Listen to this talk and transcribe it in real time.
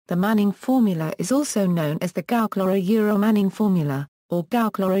The Manning formula is also known as the Gauckler-Manning formula, or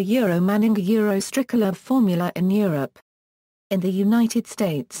Gauckler-Manning-Strickler formula in Europe. In the United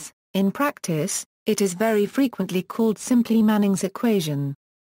States, in practice, it is very frequently called simply Manning's equation.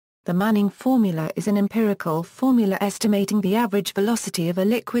 The Manning formula is an empirical formula estimating the average velocity of a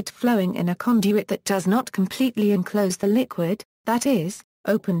liquid flowing in a conduit that does not completely enclose the liquid, that is,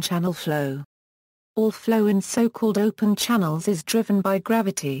 open channel flow. All flow in so-called open channels is driven by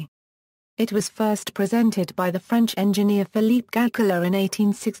gravity. It was first presented by the French engineer Philippe Gauckler in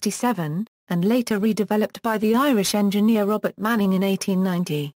 1867, and later redeveloped by the Irish engineer Robert Manning in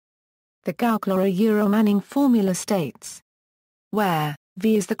 1890. The Gauckler-Manning formula states, where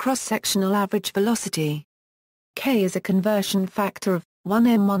v is the cross-sectional average velocity, k is a conversion factor of 1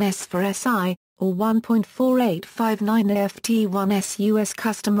 m1s for SI, or 1.4859 ft1s US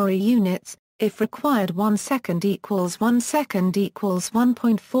customary units. If required 1 second equals 1 second equals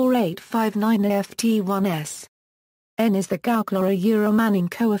 1.4859 ft1s. N is the Gauckler-Manning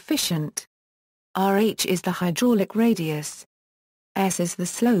coefficient. RH is the hydraulic radius. S is the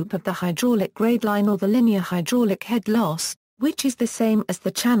slope of the hydraulic grade line or the linear hydraulic head loss, which is the same as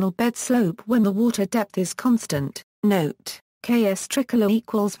the channel bed slope when the water depth is constant. Note, Ks Strickler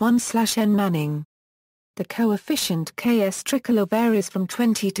equals 1/n Manning. The coefficient Ks Strickler varies from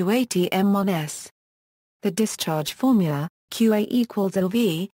 20 to 80 m1s. The discharge formula, Qa equals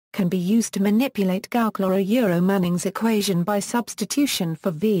Lv, can be used to manipulate Gauckler-Manning's equation by substitution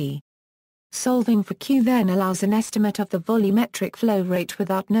for V. Solving for Q then allows an estimate of the volumetric flow rate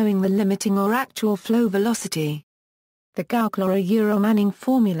without knowing the limiting or actual flow velocity. The Gauckler-Manning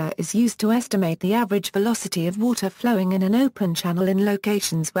formula is used to estimate the average velocity of water flowing in an open channel in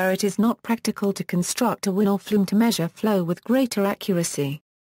locations where it is not practical to construct a win or flume to measure flow with greater accuracy.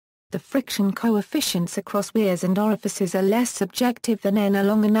 The friction coefficients across weirs and orifices are less subjective than N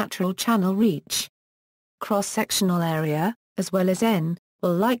along a natural channel reach. Cross-sectional area, as well as N,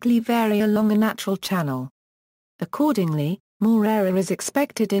 will likely vary along a natural channel. Accordingly, more error is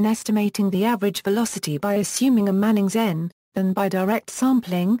expected in estimating the average velocity by assuming a Manning's N, than by direct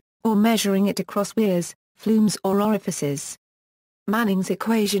sampling, or measuring it across weirs, flumes or orifices. Manning's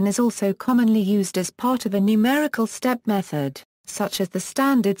equation is also commonly used as part of a numerical step method, such as the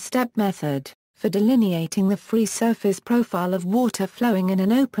standard step method, for delineating the free surface profile of water flowing in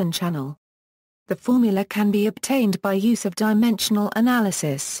an open channel. The formula can be obtained by use of dimensional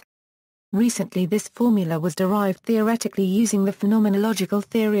analysis. Recently this formula was derived theoretically using the phenomenological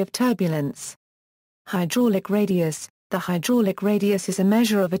theory of turbulence. Hydraulic radius. The hydraulic radius is a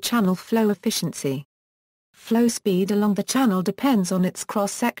measure of a channel flow efficiency. Flow speed along the channel depends on its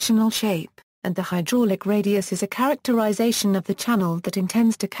cross-sectional shape, and the hydraulic radius is a characterization of the channel that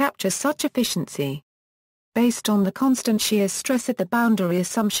intends to capture such efficiency. Based on the constant shear stress at the boundary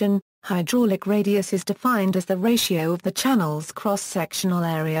assumption, hydraulic radius is defined as the ratio of the channel's cross-sectional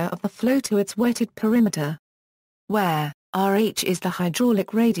area of the flow to its wetted perimeter, where RH is the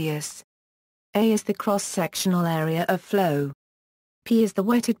hydraulic radius, A is the cross-sectional area of flow, P is the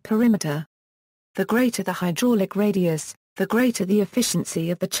wetted perimeter. The greater the hydraulic radius, the greater the efficiency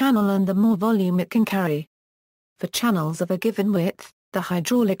of the channel and the more volume it can carry. For channels of a given width, the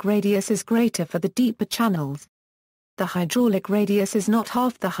hydraulic radius is greater for the deeper channels. The hydraulic radius is not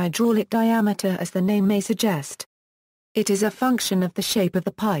half the hydraulic diameter as the name may suggest. It is a function of the shape of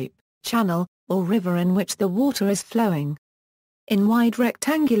the pipe, channel, or river in which the water is flowing. In wide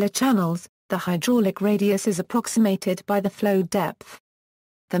rectangular channels, the hydraulic radius is approximated by the flow depth.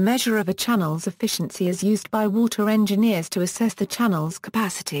 The measure of a channel's efficiency is used by water engineers to assess the channel's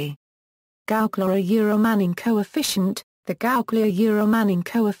capacity. Gauckler-Manning coefficient. The Gauckler-Manning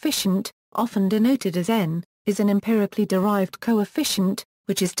coefficient, often denoted as N, is an empirically derived coefficient,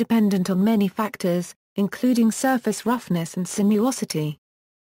 which is dependent on many factors, including surface roughness and sinuosity.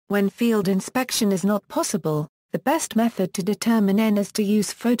 When field inspection is not possible, the best method to determine N is to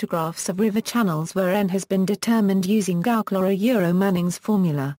use photographs of river channels where N has been determined using Gauckler-Manning's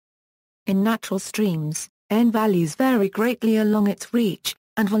formula. In natural streams, N values vary greatly along its reach,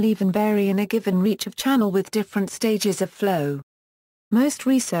 and will even vary in a given reach of channel with different stages of flow. Most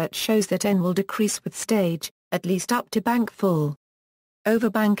research shows that N will decrease with stage, at least up to bank full.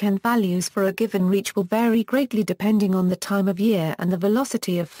 Overbank N values for a given reach will vary greatly depending on the time of year and the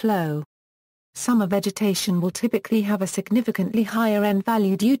velocity of flow. Summer vegetation will typically have a significantly higher N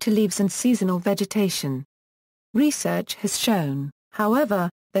value due to leaves and seasonal vegetation. Research has shown, however,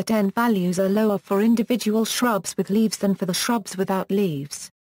 that N values are lower for individual shrubs with leaves than for the shrubs without leaves.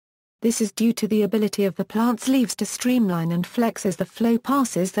 This is due to the ability of the plant's leaves to streamline and flex as the flow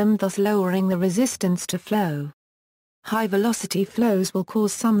passes them, thus lowering the resistance to flow. High-velocity flows will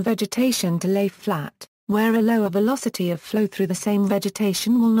cause some vegetation to lay flat, where a lower velocity of flow through the same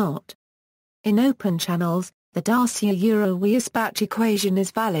vegetation will not. In open channels, the Darcy-Weierspach equation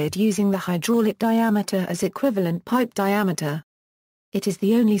is valid using the hydraulic diameter as equivalent pipe diameter. It is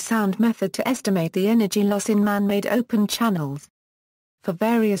the only sound method to estimate the energy loss in man-made open channels. For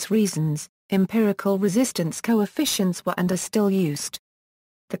various reasons, empirical resistance coefficients were and are still used.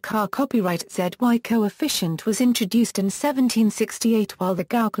 The Carr copyright ZY coefficient was introduced in 1768 while the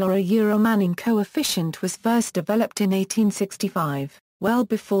Gauckler-Manning coefficient was first developed in 1865, well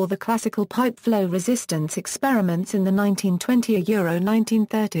before the classical pipe flow resistance experiments in the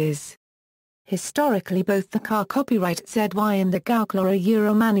 1920s-1930s. Historically both the Carr copyright ZY and the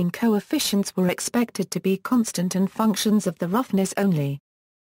Gauckler-Manning coefficients were expected to be constant and functions of the roughness only.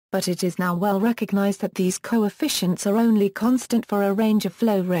 But it is now well recognized that these coefficients are only constant for a range of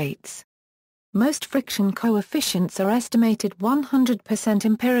flow rates. Most friction coefficients are estimated 100%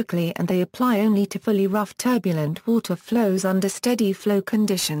 empirically and they apply only to fully rough turbulent water flows under steady flow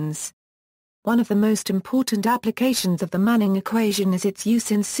conditions. One of the most important applications of the Manning equation is its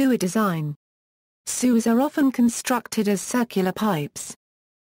use in sewer design. Sewers are often constructed as circular pipes.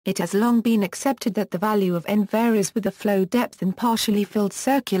 It has long been accepted that the value of N varies with the flow depth in partially filled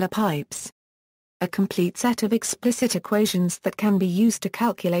circular pipes. A complete set of explicit equations that can be used to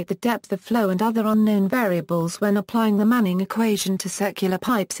calculate the depth of flow and other unknown variables when applying the Manning equation to circular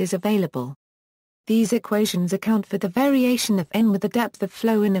pipes is available. These equations account for the variation of N with the depth of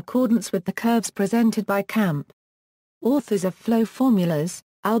flow in accordance with the curves presented by Camp. Authors of flow formulas,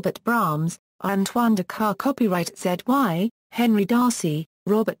 Albert Brahms, Antoine de Carr copyright ZY, Henry Darcy,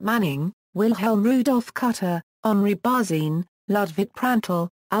 Robert Manning, Wilhelm Rudolf Cutter, Henri Barzine, Ludwig Prantl,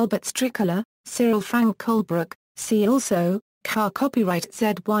 Albert Strickler, Cyril Frank Colebrook. See also, Carr copyright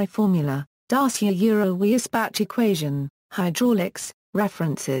ZY formula, Darcy-Weierspach equation, hydraulics,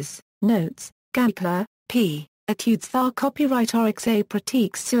 references, notes, Gauckler, P. Études Thar copyright RXA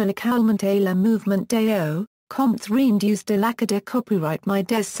pratique sur le calmant et le mouvement des eaux, Comtes Rendus de l'Académie copyright My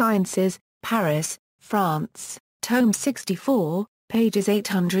des Sciences, Paris, France, tome 64, pages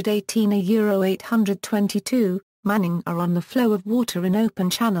 818-822, Manning are on the flow of water in open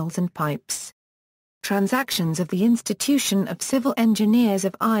channels and pipes. Transactions of the Institution of Civil Engineers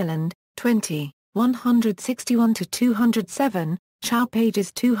of Ireland, 20, 161-207, Chow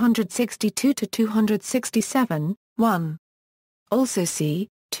pages 262-267, 1. Also see,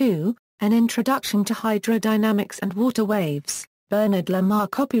 2, An Introduction to Hydrodynamics and Water Waves, Bernard Lamar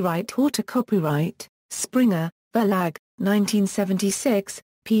copyright Water copyright, Springer, Verlag, 1976,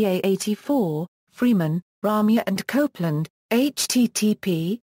 PA 84, Freeman, Ramia and Copeland,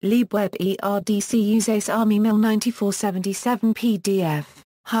 http, LibWeb ERDC Uses Army Mill 9477 PDF,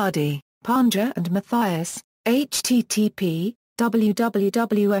 Hardy, Panja and Matthias, http,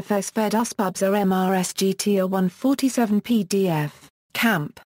 www.fsvedusbubs MRSGTR 147 PDF,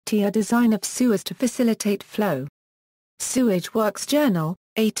 Camp, Tia Design of Sewers to Facilitate Flow. Sewage Works Journal,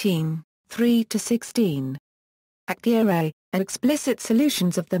 18, 3-16. Actiere, Explicit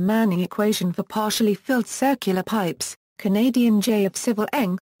Solutions of the Manning Equation for Partially Filled Circular Pipes, Canadian J. of Civil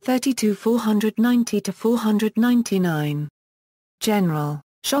Eng, 32 490-499. General,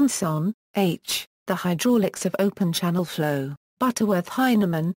 Johnson, H., The Hydraulics of Open Channel Flow, Butterworth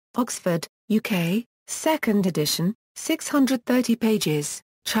Heinemann, Oxford, UK, 2nd edition, 630 pages,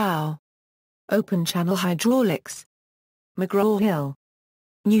 Chow. Open Channel Hydraulics. McGraw-Hill.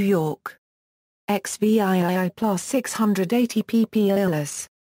 New York. XVII plus 680 pp. Illis.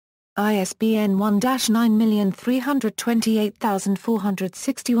 ISBN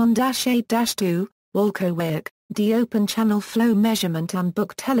 1-93284661-8-2, Wolkowicz, D. Open Channel Flow Measurement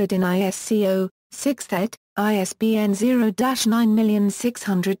Handbook Telled in ISCO, 6th ed., ISBN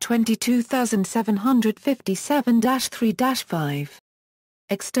 0-9622757-3-5.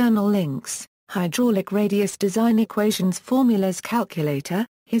 External links, Hydraulic Radius Design Equations Formulas Calculator,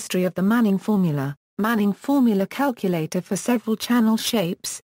 History of the Manning Formula, Manning Formula Calculator for several channel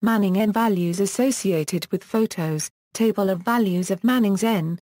shapes, Manning N values associated with photos, Table of values of Manning's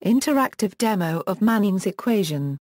N, interactive demo of Manning's equation.